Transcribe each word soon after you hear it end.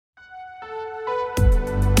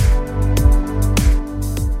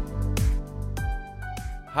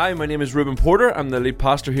Hi, my name is Ruben Porter. I'm the lead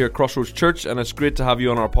pastor here at Crossroads Church, and it's great to have you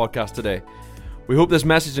on our podcast today. We hope this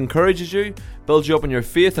message encourages you, builds you up in your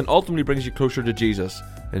faith, and ultimately brings you closer to Jesus.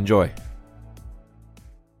 Enjoy.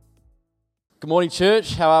 Good morning,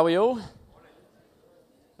 church. How are we all?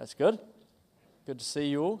 That's good. Good to see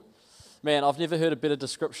you all. Man, I've never heard a better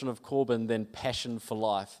description of Corbin than passion for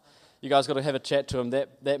life. You guys got to have a chat to him.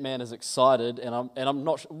 That man is excited, and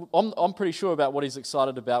I'm pretty sure about what he's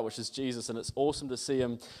excited about, which is Jesus, and it's awesome to see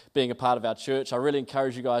him being a part of our church. I really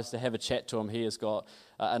encourage you guys to have a chat to him. He has got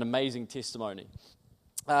an amazing testimony.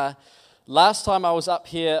 Last time I was up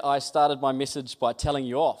here, I started my message by telling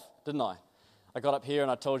you off, didn't I? I got up here and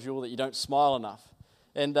I told you all that you don't smile enough,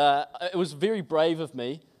 and it was very brave of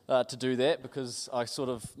me to do that, because I sort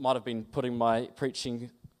of might have been putting my preaching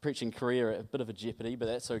career at a bit of a jeopardy, but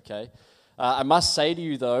that's okay. I must say to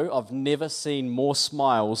you, though, I've never seen more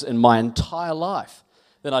smiles in my entire life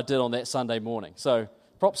than I did on that Sunday morning. So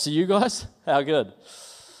props to you guys. How good.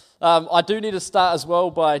 I do need to start as well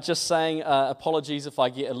by just saying apologies if I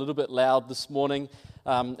get a little bit loud this morning.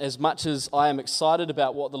 As much as I am excited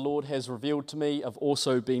about what the Lord has revealed to me, I've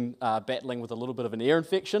also been battling with a little bit of an ear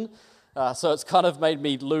infection. So it's kind of made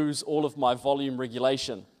me lose all of my volume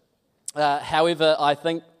regulation. However, I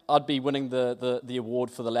think I'd be winning the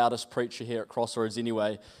award for the loudest preacher here at Crossroads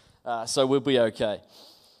anyway, so we'll be okay.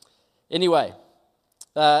 Anyway,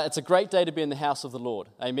 it's a great day to be in the house of the Lord.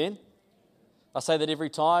 Amen? I say that every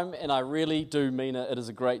time, and I really do mean it. It is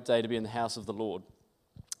a great day to be in the house of the Lord.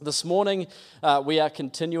 This morning, we are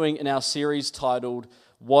continuing in our series titled,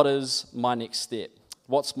 What is my next step?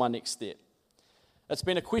 What's my next step? It's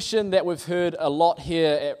been a question that we've heard a lot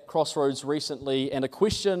here at Crossroads recently, and a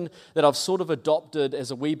question that I've sort of adopted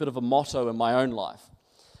as a wee bit of a motto in my own life.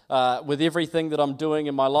 With everything that I'm doing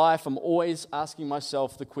in my life, I'm always asking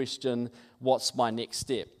myself the question, what's my next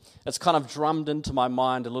step? It's kind of drummed into my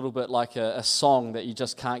mind a little bit like a song that you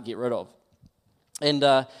just can't get rid of. And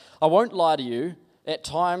I won't lie to you, at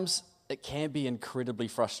times it can be incredibly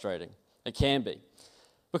frustrating. It can be.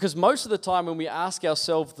 Because most of the time when we ask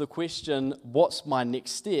ourselves the question, what's my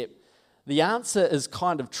next step, the answer is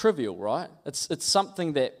kind of trivial, right? It's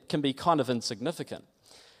something that can be kind of insignificant.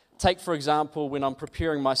 Take, for example, when I'm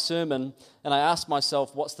preparing my sermon and I ask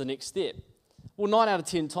myself, what's the next step? Well, 9 out of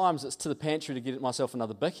 10 times it's to the pantry to get myself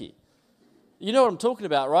another bicky. You know what I'm talking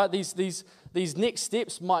about, right? These next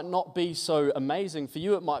steps might not be so amazing. For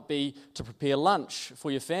you, it might be to prepare lunch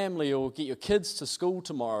for your family, or get your kids to school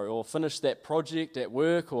tomorrow, or finish that project at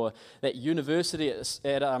work, or that university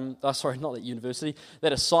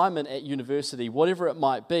that assignment at university, whatever it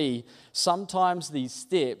might be. Sometimes these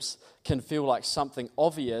steps can feel like something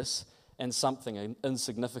obvious and something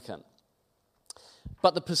insignificant.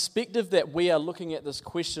 But the perspective that we are looking at this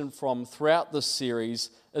question from throughout this series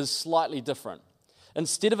is slightly different.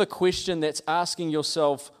 Instead of a question that's asking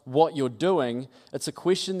yourself what you're doing, it's a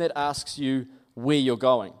question that asks you where you're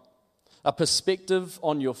going. A perspective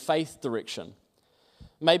on your faith direction.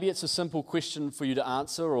 Maybe it's a simple question for you to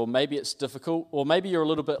answer, or maybe it's difficult, or maybe you're a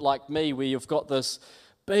little bit like me, where you've got this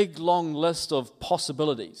big, long list of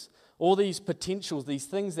possibilities. All these potentials, these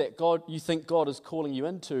things that you think God is calling you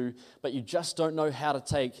into, but you just don't know how to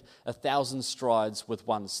take 1,000 strides with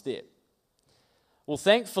one step. Well,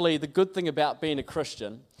 thankfully, the good thing about being a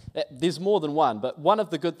Christian, there's more than one, but one of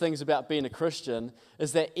the good things about being a Christian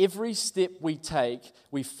is that every step we take,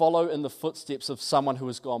 we follow in the footsteps of someone who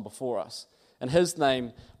has gone before us. And his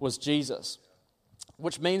name was Jesus.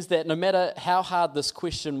 Which means that no matter how hard this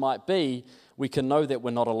question might be, we can know that we're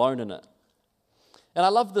not alone in it. And I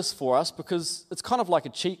love this for us because it's kind of like a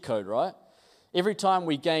cheat code, right? Every time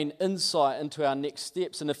we gain insight into our next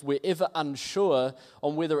steps, and if we're ever unsure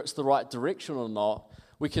on whether it's the right direction or not,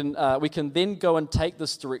 we can then go and take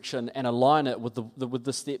this direction and align it with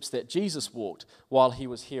the steps that Jesus walked while he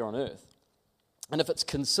was here on earth. And if it's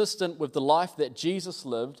consistent with the life that Jesus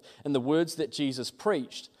lived and the words that Jesus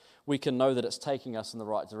preached, we can know that it's taking us in the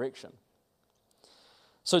right direction.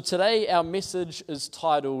 So today our message is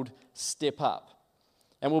titled Step Up.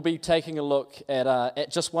 And we'll be taking a look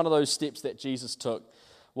at just one of those steps that Jesus took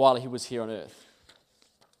while he was here on earth.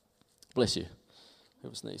 Bless you.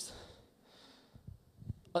 Whoever sneezed.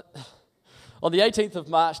 On the 18th of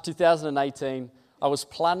March 2018, I was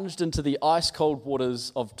plunged into the ice-cold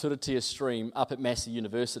waters of Turitea Stream up at Massey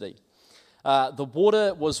University. The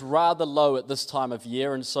water was rather low at this time of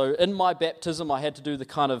year, and so in my baptism, I had to do the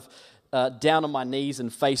kind of down on my knees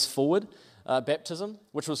and face forward baptism,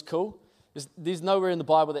 which was cool. There's nowhere in the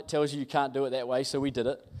Bible that tells you can't do it that way, so we did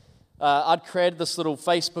it. I'd created this little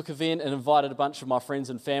Facebook event and invited a bunch of my friends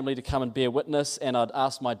and family to come and bear witness, and I'd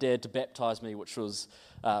asked my dad to baptize me, which was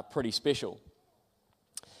pretty special.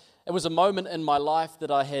 It was a moment in my life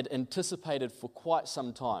that I had anticipated for quite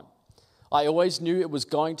some time. I always knew it was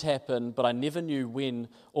going to happen, but I never knew when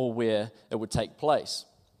or where it would take place.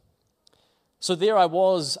 So there I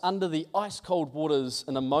was under the ice-cold waters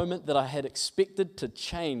in a moment that I had expected to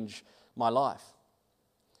change my life.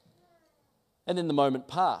 And then the moment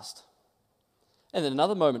passed. And then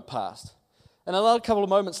another moment passed. And another couple of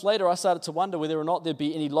moments later, I started to wonder whether or not there'd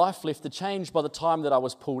be any life left to change by the time that I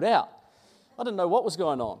was pulled out. I didn't know what was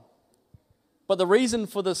going on. But the reason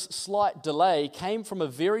for this slight delay came from a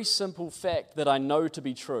very simple fact that I know to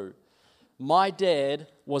be true. My dad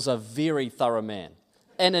was a very thorough man,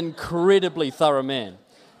 an incredibly thorough man.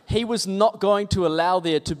 He was not going to allow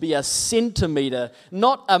there to be a centimetre,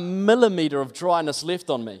 not a millimetre of dryness left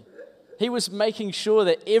on me. He was making sure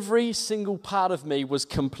that every single part of me was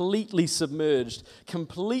completely submerged,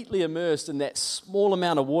 completely immersed in that small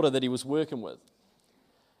amount of water that he was working with.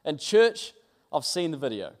 And church, I've seen the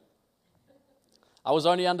video. I was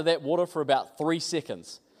only under that water for about 3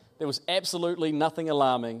 seconds. There was absolutely nothing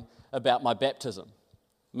alarming about my baptism.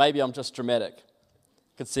 Maybe I'm just dramatic.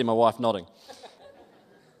 I could see my wife nodding.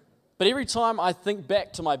 But every time I think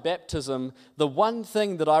back to my baptism, the one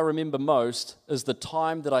thing that I remember most is the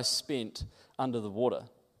time that I spent under the water.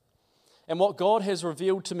 And what God has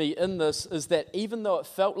revealed to me in this is that even though it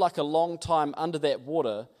felt like a long time under that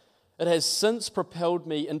water, it has since propelled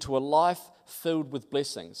me into a life filled with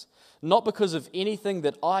blessings. Not because of anything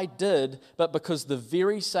that I did, but because the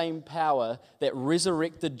very same power that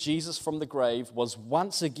resurrected Jesus from the grave was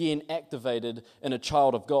once again activated in a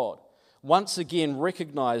child of God. Once again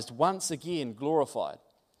recognized, once again glorified.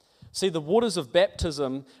 See, the waters of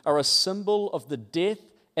baptism are a symbol of the death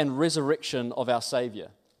and resurrection of our Savior.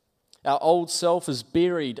 Our old self is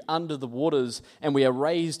buried under the waters, and we are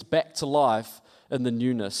raised back to life in the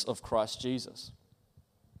newness of Christ Jesus.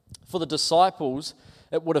 For the disciples,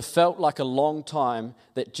 it would have felt like a long time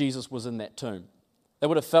that Jesus was in that tomb. It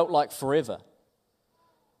would have felt like forever.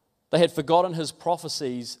 They had forgotten his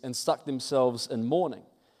prophecies and stuck themselves in mourning.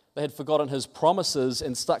 They had forgotten his promises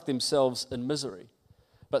and stuck themselves in misery.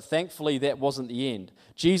 But thankfully, that wasn't the end.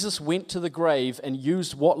 Jesus went to the grave and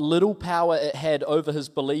used what little power it had over his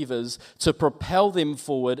believers to propel them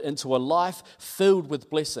forward into a life filled with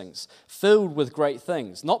blessings, filled with great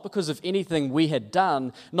things. Not because of anything we had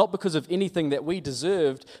done, not because of anything that we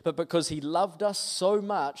deserved, but because he loved us so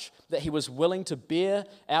much that he was willing to bear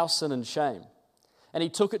our sin and shame. And he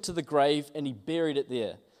took it to the grave and he buried it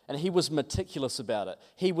there. And he was meticulous about it.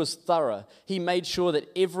 He was thorough. He made sure that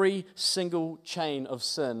every single chain of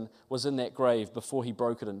sin was in that grave before he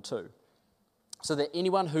broke it in two. So that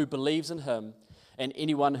anyone who believes in him and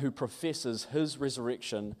anyone who professes his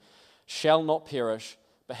resurrection shall not perish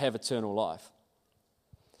but have eternal life.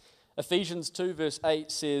 Ephesians 2 verse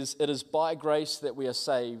 8 says, "It is by grace that we are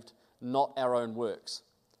saved, not our own works."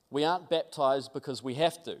 We aren't baptized because we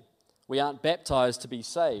have to. We aren't baptized to be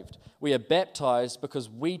saved. We are baptized because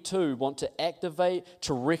we too want to activate,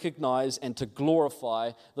 to recognize, and to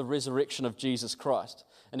glorify the resurrection of Jesus Christ.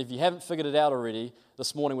 And if you haven't figured it out already,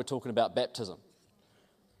 this morning we're talking about baptism.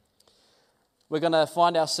 We're going to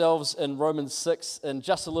find ourselves in Romans 6 in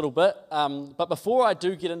just a little bit. But before I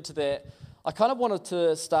do get into that, I kind of wanted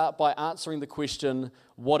to start by answering the question,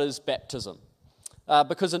 what is baptism?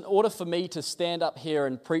 Because in order for me to stand up here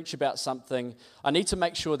and preach about something, I need to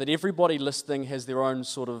make sure that everybody listening has their own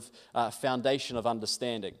sort of foundation of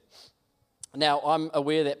understanding. Now, I'm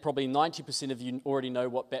aware that probably 90% of you already know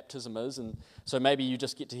what baptism is, and so maybe you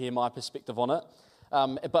just get to hear my perspective on it.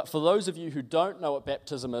 But for those of you who don't know what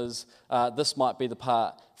baptism is, this might be the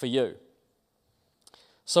part for you.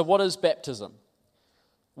 So what is baptism?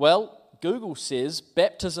 Well, Google says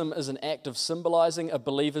baptism is an act of symbolizing a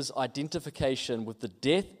believer's identification with the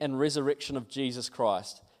death and resurrection of Jesus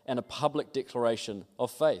Christ and a public declaration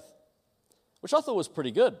of faith, which I thought was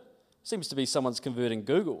pretty good. Seems to be someone's converting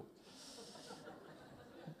Google.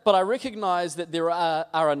 But I recognize that there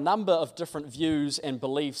are a number of different views and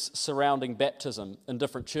beliefs surrounding baptism in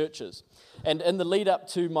different churches. And in the lead up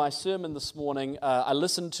to my sermon this morning, I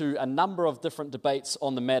listened to a number of different debates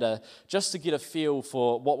on the matter just to get a feel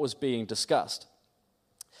for what was being discussed.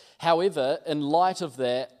 However, in light of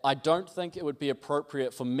that, I don't think it would be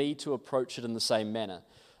appropriate for me to approach it in the same manner.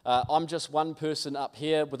 I'm just one person up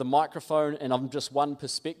here with a microphone, and I'm just one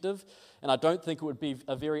perspective, and I don't think it would be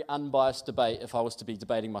a very unbiased debate if I was to be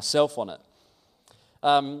debating myself on it.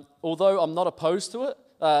 Although I'm not opposed to it,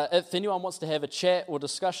 if anyone wants to have a chat or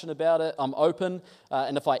discussion about it, I'm open,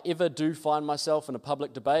 and if I ever do find myself in a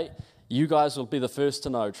public debate, you guys will be the first to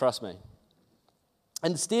know, trust me.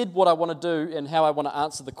 Instead, what I want to do and how I want to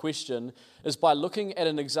answer the question is by looking at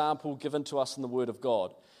an example given to us in the Word of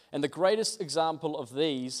God. And the greatest example of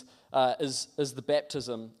these is the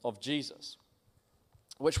baptism of Jesus,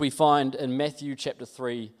 which we find in Matthew chapter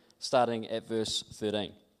 3, starting at verse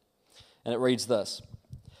 13. And it reads this: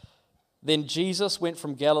 Then Jesus went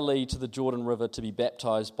from Galilee to the Jordan River to be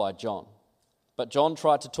baptized by John. But John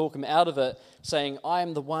tried to talk him out of it, saying, I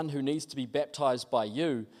am the one who needs to be baptized by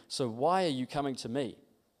you, so why are you coming to me?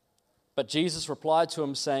 But Jesus replied to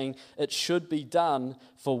him, saying, It should be done,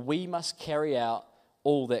 for we must carry out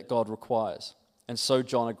all that God requires. And so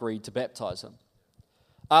John agreed to baptize him.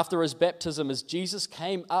 After his baptism, as Jesus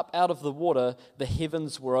came up out of the water, the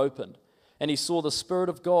heavens were opened, and he saw the Spirit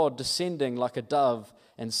of God descending like a dove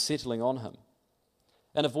and settling on him.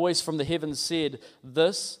 And a voice from the heavens said,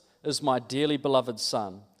 This is my dearly beloved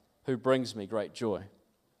Son, who brings me great joy.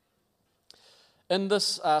 In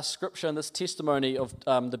this scripture, in this testimony of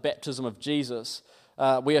the baptism of Jesus,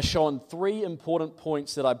 we are shown three important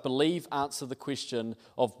points that I believe answer the question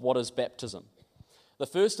of what is baptism. The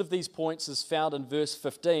first of these points is found in verse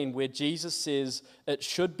 15, where Jesus says, It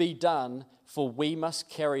should be done, for we must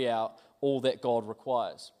carry out all that God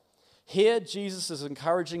requires. Here, Jesus is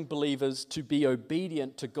encouraging believers to be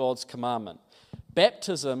obedient to God's commandment.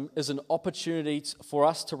 Baptism is an opportunity for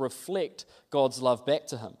us to reflect God's love back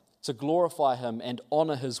to Him, to glorify Him and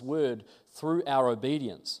honor His word through our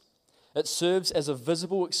obedience. It serves as a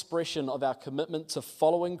visible expression of our commitment to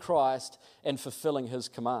following Christ and fulfilling His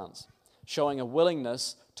commands, showing a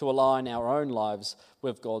willingness to align our own lives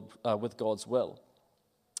with God's will.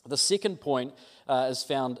 The second point is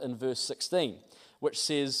found in verse 16, which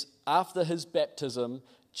says, After His baptism,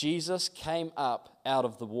 Jesus came up out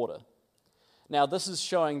of the water. Now, this is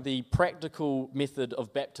showing the practical method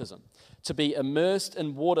of baptism. To be immersed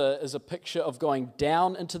in water is a picture of going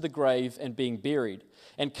down into the grave and being buried.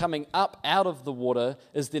 And coming up out of the water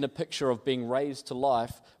is then a picture of being raised to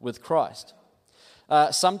life with Christ.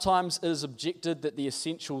 Sometimes it is objected that the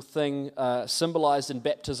essential thing symbolized in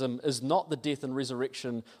baptism is not the death and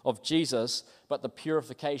resurrection of Jesus, but the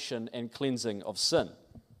purification and cleansing of sin.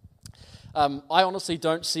 I honestly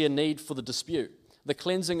don't see a need for the dispute. The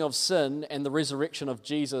cleansing of sin and the resurrection of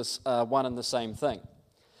Jesus are one and the same thing.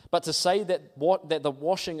 But to say that the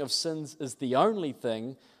washing of sins is the only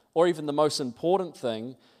thing, or even the most important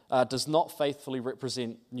thing, does not faithfully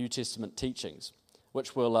represent New Testament teachings,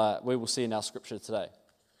 which we will see in our scripture today.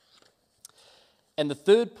 And the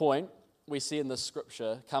third point we see in this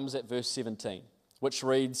scripture comes at verse 17, which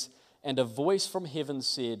reads, And a voice from heaven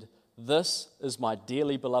said, This is my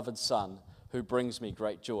dearly beloved Son, who brings me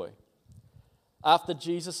great joy. After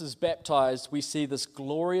Jesus is baptized, we see this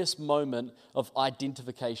glorious moment of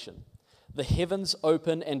identification. The heavens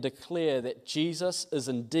open and declare that Jesus is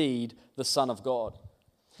indeed the Son of God.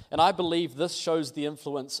 And I believe this shows the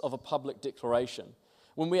influence of a public declaration.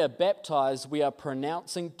 When we are baptized, we are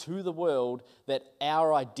pronouncing to the world that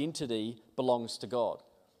our identity belongs to God.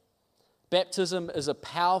 Baptism is a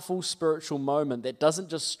powerful spiritual moment that doesn't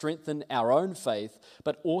just strengthen our own faith,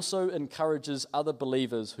 but also encourages other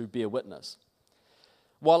believers who bear witness.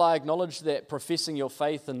 While I acknowledge that professing your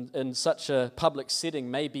faith in such a public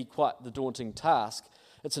setting may be quite the daunting task,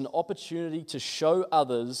 it's an opportunity to show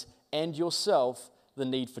others and yourself the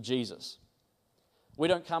need for Jesus. We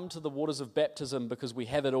don't come to the waters of baptism because we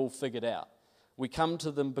have it all figured out. We come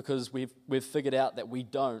to them because we've figured out that we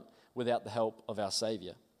don't without the help of our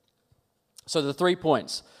Savior. So the 3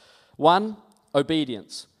 points. 1,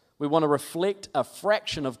 obedience. We want to reflect a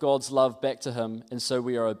fraction of God's love back to Him, and so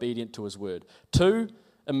we are obedient to His word. 2,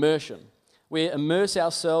 immersion. We immerse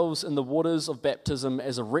ourselves in the waters of baptism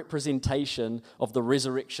as a representation of the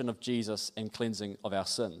resurrection of Jesus and cleansing of our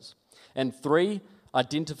sins. And 3,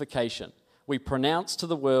 identification. We pronounce to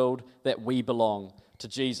the world that we belong to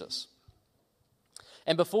Jesus.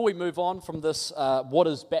 And before we move on from this what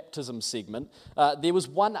is baptism segment, there was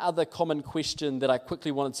one other common question that I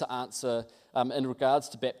quickly wanted to answer in regards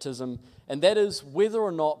to baptism, and that is whether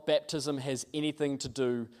or not baptism has anything to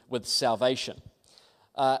do with salvation.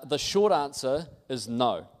 The short answer is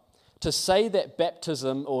no. To say that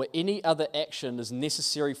baptism or any other action is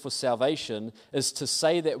necessary for salvation is to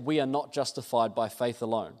say that we are not justified by faith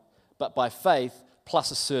alone, but by faith plus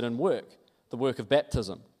a certain work, the work of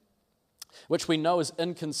baptism, which we know is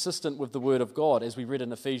inconsistent with the word of God, as we read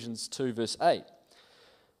in Ephesians 2, verse 8.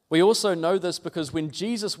 We also know this because when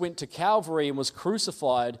Jesus went to Calvary and was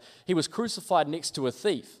crucified, he was crucified next to a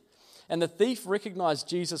thief. And the thief recognized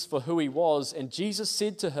Jesus for who he was, and Jesus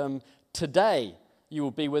said to him, "Today you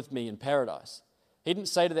will be with me in paradise." He didn't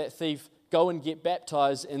say to that thief, "Go and get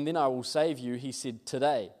baptized and then I will save you." He said,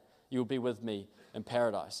 "Today you will be with me in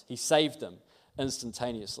paradise." He saved him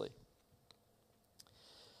instantaneously.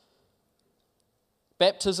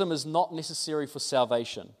 Baptism is not necessary for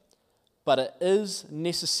salvation, but it is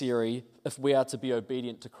necessary if we are to be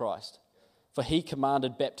obedient to Christ, for he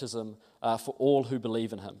commanded baptism for all who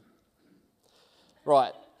believe in him.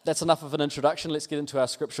 Right, that's enough of an introduction. Let's get into our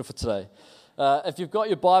scripture for today. If you've got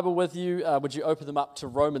your Bible with you, would you open them up to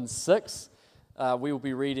Romans 6? We will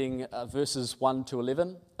be reading verses 1 to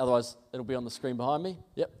 11. Otherwise, it'll be on the screen behind me.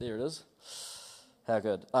 Yep, there it is. How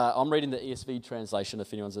good. I'm reading the ESV translation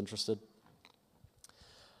if anyone's interested.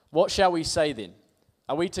 What shall we say then?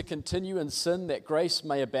 Are we to continue in sin that grace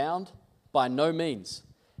may abound? By no means.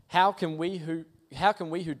 How can we who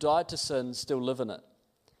died to sin still live in it?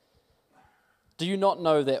 Do you not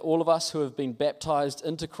know that all of us who have been baptized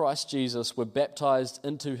into Christ Jesus were baptized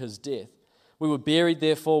into his death? We were buried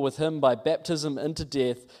therefore with him by baptism into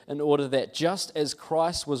death, in order that just as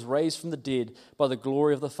Christ was raised from the dead by the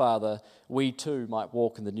glory of the Father, we too might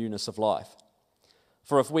walk in the newness of life.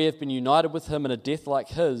 For if we have been united with him in a death like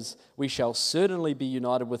his, we shall certainly be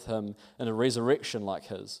united with him in a resurrection like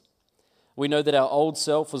his. We know that our old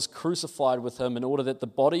self was crucified with him in order that the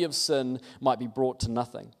body of sin might be brought to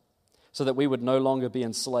nothing, so that we would no longer be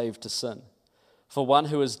enslaved to sin. For one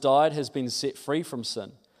who has died has been set free from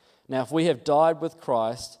sin. Now if we have died with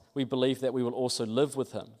Christ, we believe that we will also live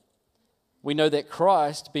with him. We know that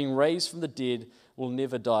Christ, being raised from the dead, will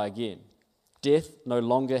never die again. Death no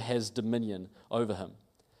longer has dominion over him.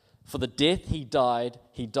 For the death he died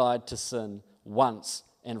to sin once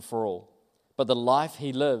and for all. But the life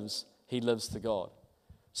he lives to God.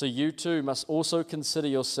 So you too must also consider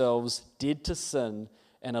yourselves dead to sin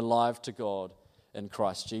and alive to God in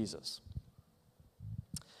Christ Jesus.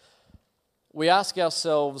 We ask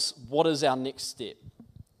ourselves, what is our next step?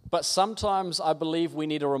 But sometimes I believe we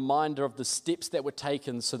need a reminder of the steps that were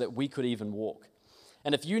taken so that we could even walk.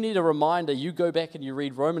 And if you need a reminder, you go back and you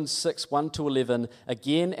read Romans 6, 1 to 11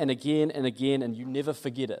 again and again and again, and you never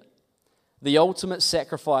forget it. The ultimate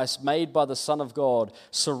sacrifice made by the Son of God,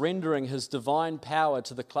 surrendering his divine power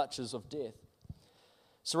to the clutches of death.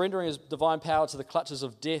 Surrendering his divine power to the clutches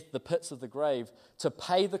of death, the pits of the grave, to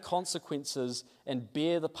pay the consequences and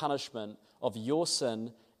bear the punishment of your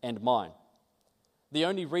sin and mine. The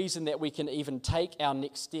only reason that we can even take our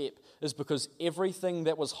next step is because everything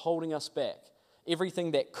that was holding us back, everything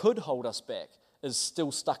that could hold us back, is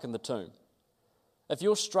still stuck in the tomb. If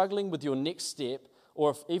you're struggling with your next step, or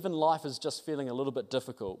if even life is just feeling a little bit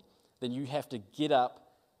difficult, then you have to get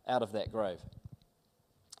up out of that grave.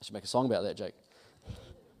 I should make a song about that, Jake.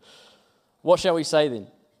 What shall we say then?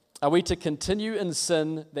 Are we to continue in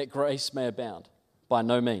sin that grace may abound? By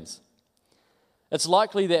no means. It's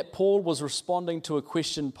likely that Paul was responding to a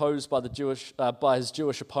question posed by his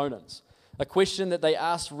Jewish opponents, a question that they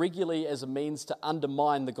asked regularly as a means to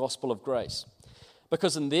undermine the gospel of grace.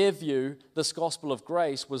 Because in their view, this gospel of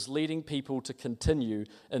grace was leading people to continue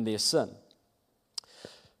in their sin.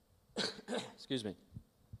 Excuse me.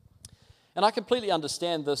 And I completely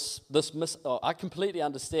understand this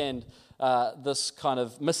kind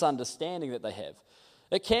of misunderstanding that they have.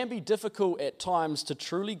 It can be difficult at times to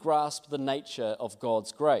truly grasp the nature of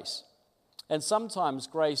God's grace. And sometimes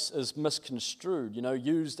grace is misconstrued,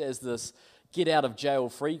 used as this get out of jail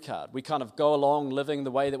free card. We kind of go along living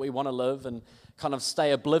the way that we want to live and kind of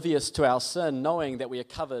stay oblivious to our sin, knowing that we are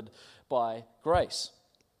covered by grace.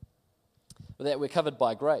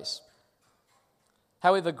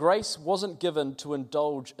 However, grace wasn't given to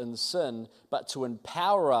indulge in sin, but to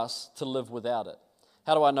empower us to live without it.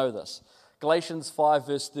 How do I know this? Galatians 5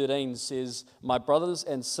 verse 13 says, "My brothers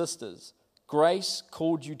and sisters, grace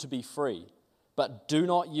called you to be free, but do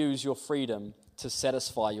not use your freedom to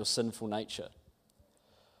satisfy your sinful nature."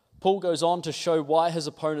 Paul goes on to show why his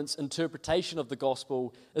opponent's interpretation of the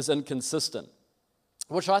gospel is inconsistent,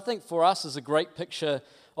 which I think for us is a great picture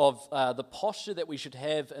of the posture that we should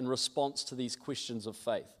have in response to these questions of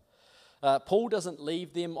faith. Paul doesn't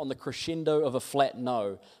leave them on the crescendo of a flat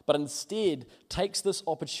no, but instead takes this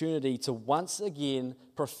opportunity to once again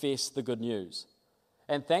profess the good news.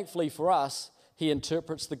 And thankfully for us, he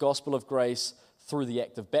interprets the gospel of grace through the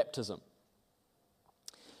act of baptism.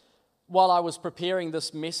 While I was preparing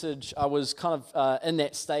this message, I was kind of in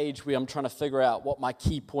that stage where I'm trying to figure out what my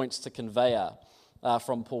key points to convey are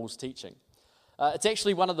from Paul's teaching. It's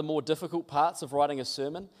actually one of the more difficult parts of writing a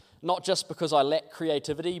sermon, not just because I lack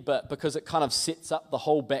creativity, but because it kind of sets up the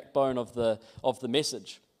whole backbone of the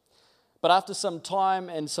message. But after some time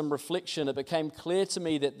and some reflection, it became clear to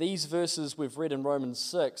me that these verses we've read in Romans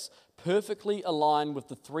 6 perfectly align with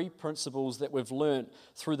the three principles that we've learnt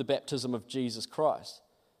through the baptism of Jesus Christ: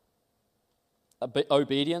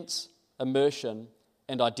 obedience, immersion,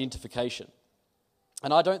 and identification.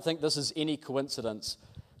 And I don't think this is any coincidence.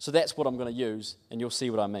 So that's what I'm going to use, and you'll see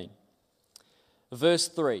what I mean. Verse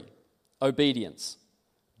 3, obedience.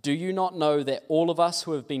 Do you not know that all of us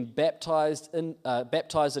who have been baptized in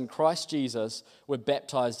Christ Jesus were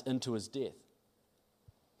baptized into his death?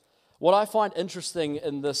 What I find interesting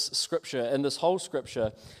in this scripture, in this whole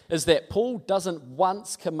scripture, is that Paul doesn't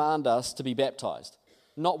once command us to be baptized.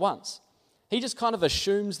 Not once. He just kind of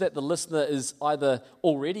assumes that the listener is either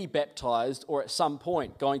already baptized or at some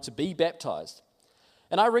point going to be baptized.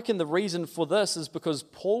 And I reckon the reason for this is because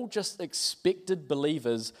Paul just expected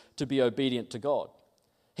believers to be obedient to God.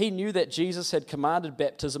 He knew that Jesus had commanded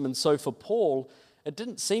baptism, and so for Paul, it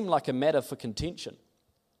didn't seem like a matter for contention.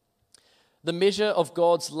 The measure of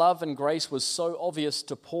God's love and grace was so obvious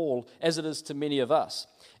to Paul as it is to many of us.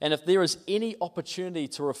 And if there is any opportunity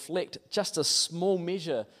to reflect just a small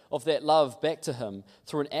measure of that love back to him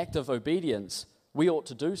through an act of obedience, we ought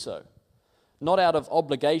to do so. Not out of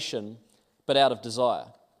obligation, but out of desire.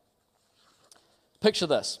 Picture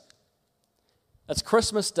this. It's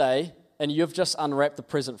Christmas Day, and you've just unwrapped the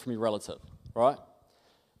present from your relative, right?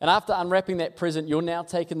 And after unwrapping that present, you're now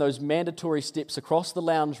taking those mandatory steps across the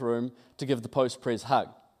lounge room to give the post-pres hug.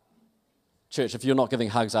 Church, if you're not giving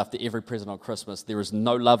hugs after every present on Christmas, there is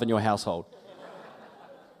no love in your household.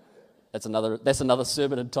 That's another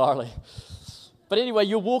sermon entirely. But anyway,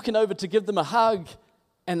 you're walking over to give them a hug,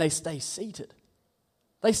 and they stay seated.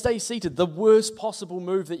 They stay seated, the worst possible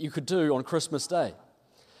move that you could do on Christmas Day.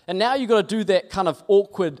 And now you've got to do that kind of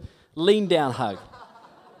awkward lean-down hug.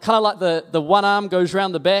 Kind of like the one arm goes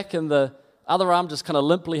around the back and the other arm just kind of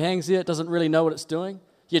limply hangs there. It doesn't really know what it's doing.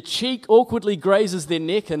 Your cheek awkwardly grazes their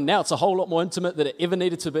neck, and now it's a whole lot more intimate than it ever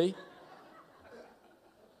needed to be.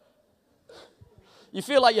 You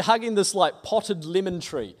feel like you're hugging this like potted lemon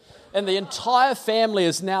tree, and the entire family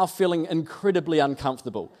is now feeling incredibly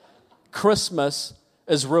uncomfortable. Christmas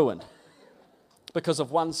is ruined because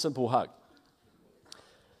of one simple hug.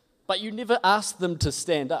 But you never ask them to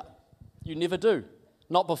stand up. You never do.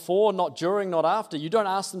 Not before, not during, not after. You don't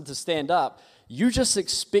ask them to stand up. You just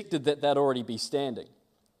expected that they'd already be standing.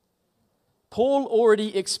 Paul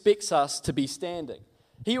already expects us to be standing.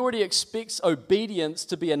 He already expects obedience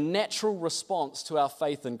to be a natural response to our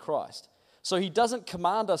faith in Christ. So he doesn't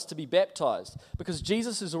command us to be baptized because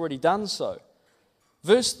Jesus has already done so.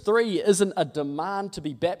 Verse 3 isn't a demand to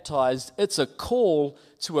be baptized, it's a call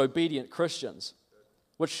to obedient Christians,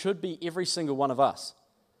 which should be every single one of us.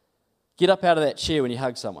 Get up out of that chair when you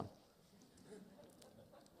hug someone.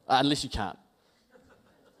 Unless you can't.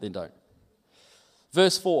 Then don't.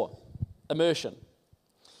 Verse 4, immersion.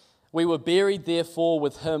 We were buried, therefore,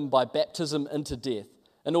 with him by baptism into death,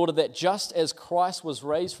 in order that just as Christ was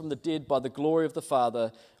raised from the dead by the glory of the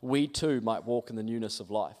Father, we too might walk in the newness of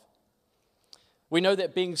life. We know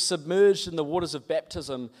that being submerged in the waters of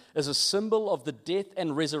baptism is a symbol of the death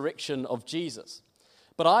and resurrection of Jesus.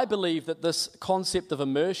 But I believe that this concept of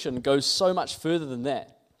immersion goes so much further than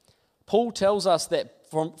that. Paul tells us that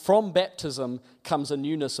from baptism comes a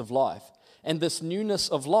newness of life. And this newness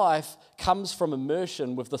of life comes from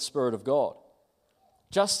immersion with the Spirit of God.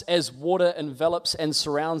 Just as water envelops and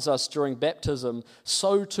surrounds us during baptism,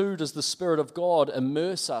 so too does the Spirit of God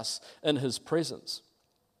immerse us in his presence.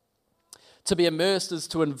 To be immersed is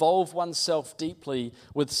to involve oneself deeply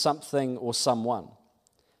with something or someone.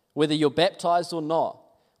 Whether you're baptized or not,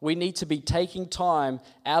 we need to be taking time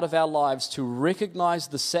out of our lives to recognize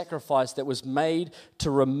the sacrifice that was made to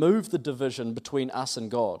remove the division between us and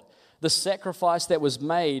God. The sacrifice that was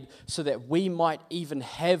made so that we might even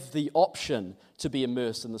have the option to be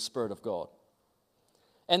immersed in the Spirit of God.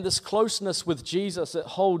 And this closeness with Jesus, it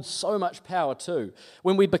holds so much power too.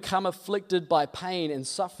 When we become afflicted by pain and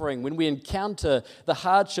suffering, when we encounter the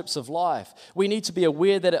hardships of life, we need to be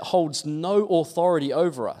aware that it holds no authority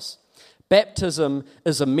over us. Baptism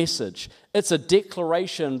is a message. It's a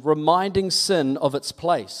declaration reminding sin of its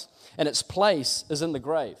place, and its place is in the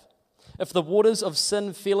grave. If the waters of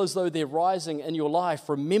sin feel as though they're rising in your life,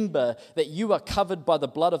 remember that you are covered by the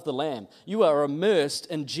blood of the Lamb. You are immersed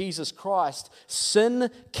in Jesus Christ.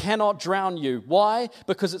 Sin cannot drown you. Why?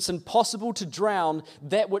 Because it's impossible to drown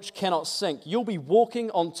that which cannot sink. You'll be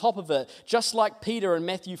walking on top of it, just like Peter in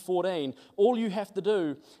Matthew 14. All you have to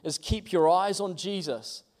do is keep your eyes on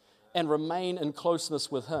Jesus and remain in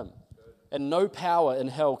closeness with him. And no power in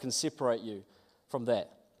hell can separate you from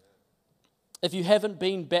that. If you haven't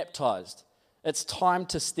been baptized, it's time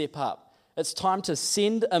to step up. It's time to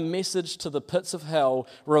send a message to the pits of hell,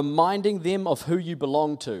 reminding them of who you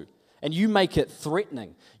belong to. and you make it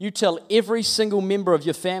threatening. You tell every single member of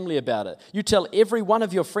your family about it. You tell every one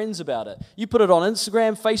of your friends about it. You put it on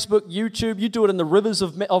Instagram, Facebook, YouTube. You do it in the rivers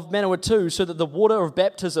of Manawatu so that the water of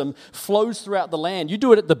baptism flows throughout the land. You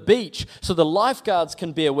do it at the beach so the lifeguards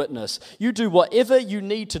can bear witness. You do whatever you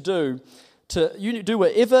need to do to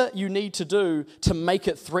make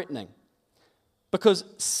it threatening. Because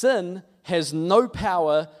sin has no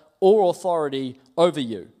power or authority over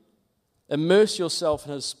you. Immerse yourself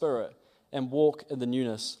in His Spirit and walk in the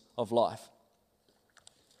newness of life.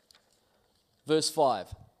 Verse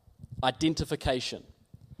 5, identification.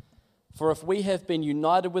 For if we have been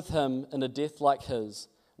united with Him in a death like His,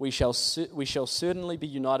 we shall certainly be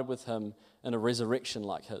united with Him in a resurrection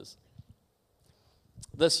like His.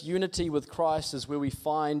 This unity with Christ is where we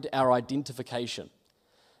find our identification.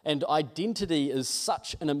 And identity is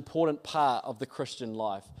such an important part of the Christian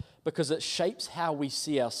life because it shapes how we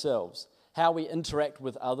see ourselves, how we interact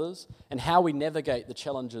with others, and how we navigate the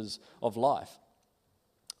challenges of life.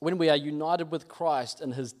 When we are united with Christ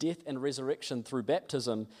in His death and resurrection through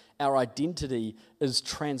baptism, our identity is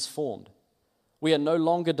transformed. We are no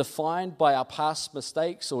longer defined by our past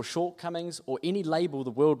mistakes or shortcomings or any label the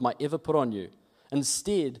world might ever put on you.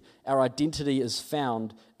 Instead, our identity is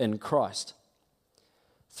found in Christ.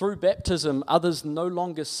 Through baptism, others no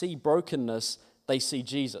longer see brokenness, they see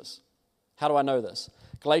Jesus. How do I know this?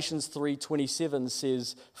 Galatians 3:27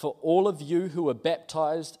 says, "For all of you who are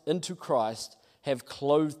baptized into Christ have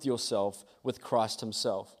clothed yourself with Christ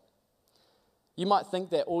Himself." You might think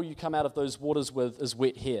that all you come out of those waters with is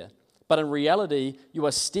wet hair, but in reality, you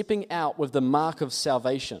are stepping out with the mark of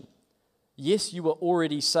salvation. Yes, you were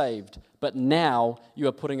already saved, but now you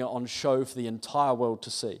are putting it on show for the entire world to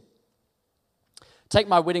see. Take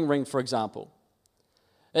my wedding ring, for example.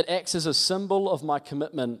 It acts as a symbol of my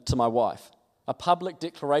commitment to my wife, a public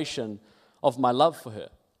declaration of my love for her.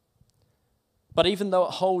 But even though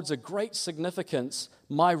it holds a great significance,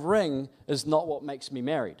 my ring is not what makes me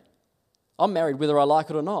married. I'm married whether I like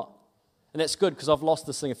it or not. And that's good because I've lost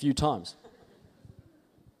this thing a few times.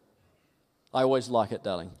 I always like it,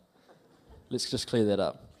 darling. Let's just clear that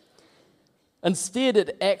up. Instead,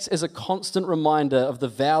 it acts as a constant reminder of the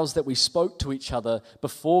vows that we spoke to each other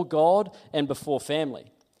before God and before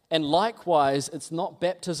family. And likewise, it's not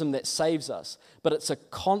baptism that saves us, but it's a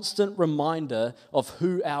constant reminder of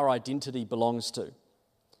who our identity belongs to.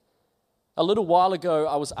 A little while ago,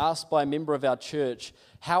 I was asked by a member of our church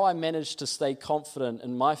how I managed to stay confident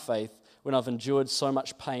in my faith when I've endured so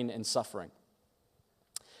much pain and suffering.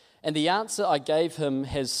 And the answer I gave him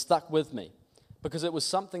has stuck with me because it was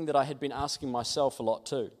something that I had been asking myself a lot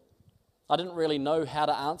too. I didn't really know how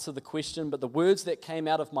to answer the question, but the words that came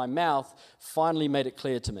out of my mouth finally made it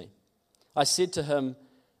clear to me. I said to him,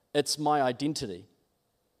 "It's my identity."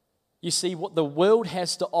 You see, what the world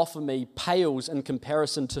has to offer me pales in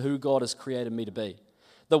comparison to who God has created me to be.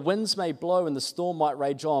 The winds may blow and the storm might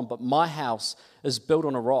rage on, but my house is built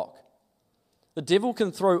on a rock. The devil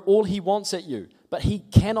can throw all he wants at you, but he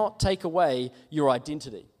cannot take away your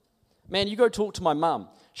identity. Man, you go talk to my mum.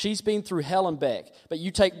 She's been through hell and back, but you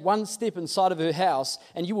take one step inside of her house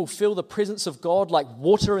and you will feel the presence of God like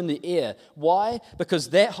water in the air. Why? Because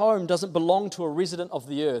that home doesn't belong to a resident of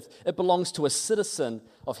the earth. It belongs to a citizen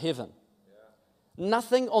of heaven. Yeah.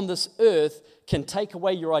 Nothing on this earth can take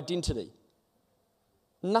away your identity.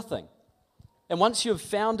 Nothing. And once you have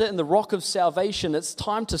found it in the rock of salvation, it's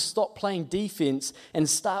time to stop playing defense and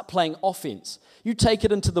start playing offense. You take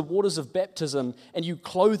it into the waters of baptism and you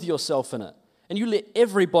clothe yourself in it. And you let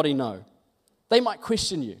everybody know. They might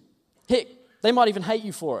question you. Heck, they might even hate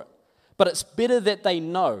you for it. But it's better that they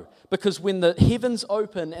know, because when the heavens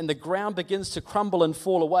open and the ground begins to crumble and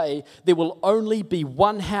fall away, there will only be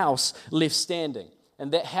one house left standing.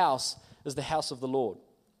 And that house is the house of the Lord.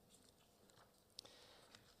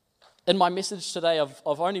 In my message today, I've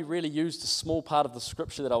only really used a small part of the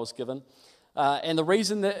scripture that I was given. And the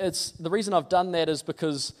reason I've done that is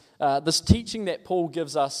because this teaching that Paul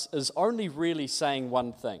gives us is only really saying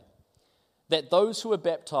one thing: that those who are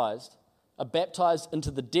baptized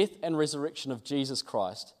into the death and resurrection of Jesus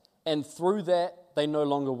Christ, and through that they no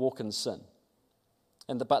longer walk in sin,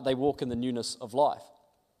 but they walk in the newness of life.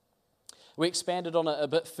 We expanded on it a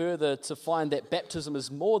bit further to find that baptism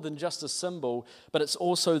is more than just a symbol, but it's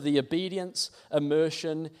also the obedience,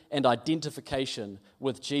 immersion, and identification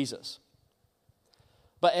with Jesus.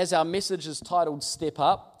 But as our message is titled Step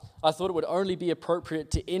Up, I thought it would only be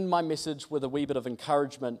appropriate to end my message with a wee bit of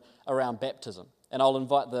encouragement around baptism. And I'll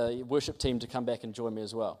invite the worship team to come back and join me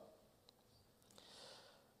as well.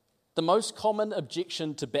 The most common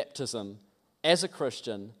objection to baptism as a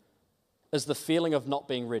Christian is the feeling of not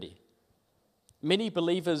being ready. Many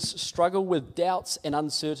believers struggle with doubts and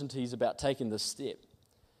uncertainties about taking this step.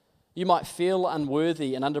 You might feel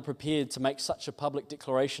unworthy and underprepared to make such a public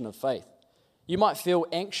declaration of faith. You might feel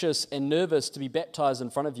anxious and nervous to be baptized in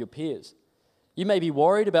front of your peers. You may be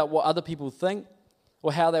worried about what other people think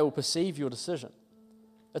or how they will perceive your decision.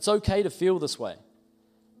 It's okay to feel this way.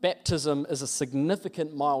 Baptism is a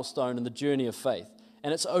significant milestone in the journey of faith,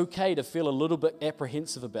 and it's okay to feel a little bit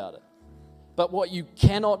apprehensive about it. But what you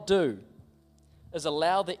cannot do is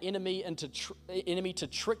allow the enemy to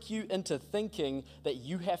trick you into thinking that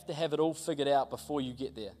you have to have it all figured out before you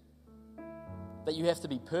get there, that you have to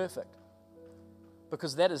be perfect,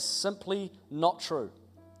 because that is simply not true.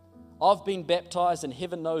 I've been baptized, and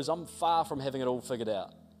heaven knows I'm far from having it all figured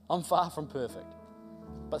out. I'm far from perfect.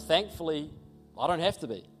 But thankfully, I don't have to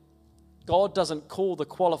be. God doesn't call the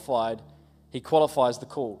qualified, He qualifies the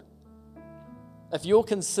called. If you're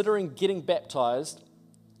considering getting baptized,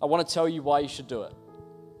 I want to tell you why you should do it.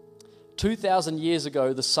 2,000 years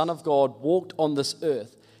ago, the Son of God walked on this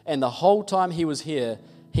earth, and the whole time He was here,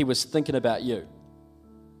 He was thinking about you.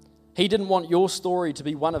 He didn't want your story to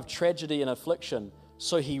be one of tragedy and affliction,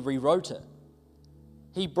 so He rewrote it.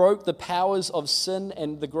 He broke the powers of sin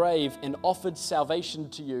and the grave and offered salvation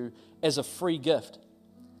to you as a free gift.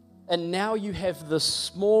 And now you have this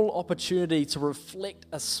small opportunity to reflect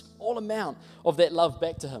a small amount of that love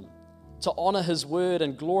back to Him, to honor His word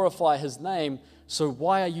and glorify His name. So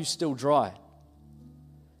why are you still dry?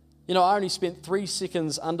 You know, I only spent 3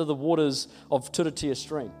 seconds under the waters of Turitea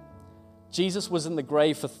stream. Jesus was in the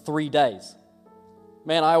grave for 3 days.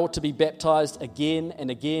 Man, I ought to be baptized again and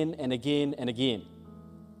again and again and again.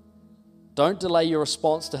 Don't delay your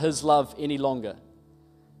response to His love any longer.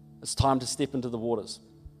 It's time to step into the waters.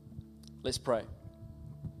 Let's pray.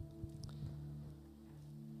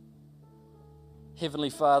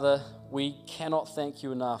 Heavenly Father, we cannot thank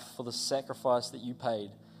You enough for the sacrifice that You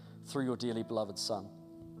paid through Your dearly beloved Son.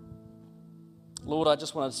 Lord, I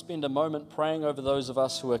just want to spend a moment praying over those of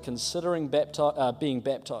us who are considering being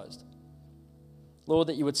baptized. Lord,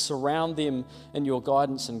 that You would surround them in Your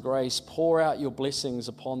guidance and grace. Pour out Your blessings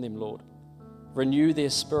upon them, Lord. Renew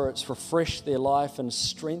their spirits, refresh their life, and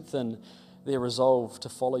strengthen their resolve to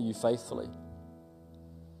follow You faithfully.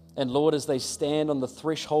 And Lord, as they stand on the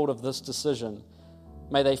threshold of this decision,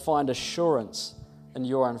 may they find assurance in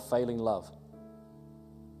Your unfailing love.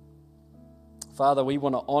 Father, we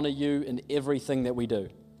want to honor You in everything that we do,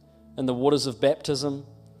 in the waters of baptism,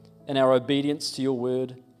 in our obedience to Your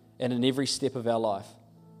word, and in every step of our life.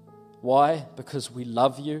 Why? Because we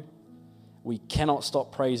love You, we cannot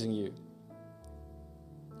stop praising You,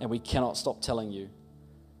 and we cannot stop telling You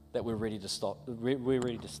that we're ready to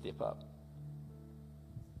step up.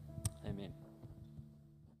 Amen.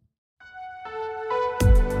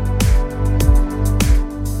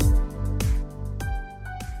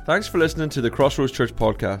 Thanks for listening to the Crossroads Church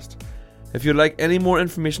podcast. If you'd like any more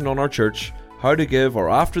information on our church, how to give, or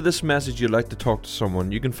after this message you'd like to talk to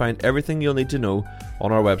someone, you can find everything you'll need to know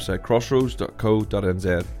on our website,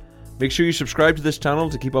 crossroads.co.nz. Make sure you subscribe to this channel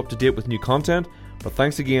to keep up to date with new content, but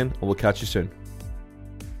thanks again, and we'll catch you soon.